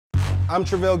I'm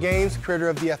Travelle Gaines, creator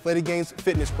of the Travelle Gaines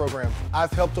fitness program.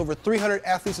 I've helped over 300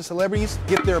 athletes and celebrities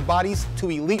get their bodies to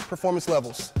elite performance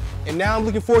levels. And now I'm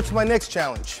looking forward to my next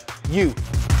challenge, you.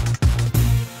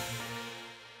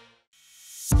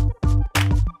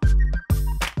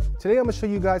 Today I'm going to show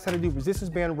you guys how to do resistance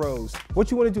band rows.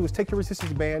 What you want to do is take your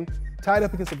resistance band, tie it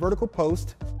up against a vertical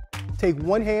post, take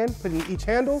one hand, put it in each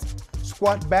handle,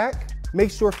 squat back,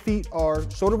 make sure feet are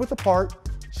shoulder width apart,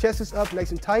 chest is up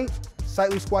nice and tight,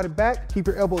 slightly squatted back, keep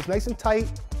your elbows nice and tight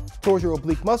towards your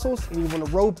oblique muscles, and you want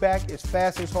to row back as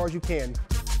fast and as hard as you can.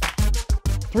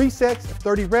 3 sets of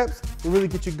 30 reps will really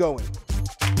get you going.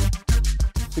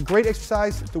 It's a great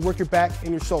exercise to work your back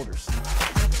and your shoulders.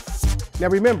 Now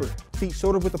remember, feet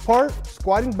shoulder width apart,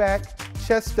 squatting back,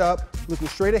 chest up, looking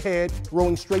straight ahead,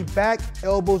 rolling straight back,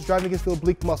 elbows driving against the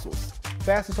oblique muscles.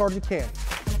 Fast as hard as you can.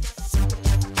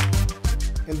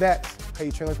 And that's how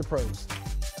you train like the pros.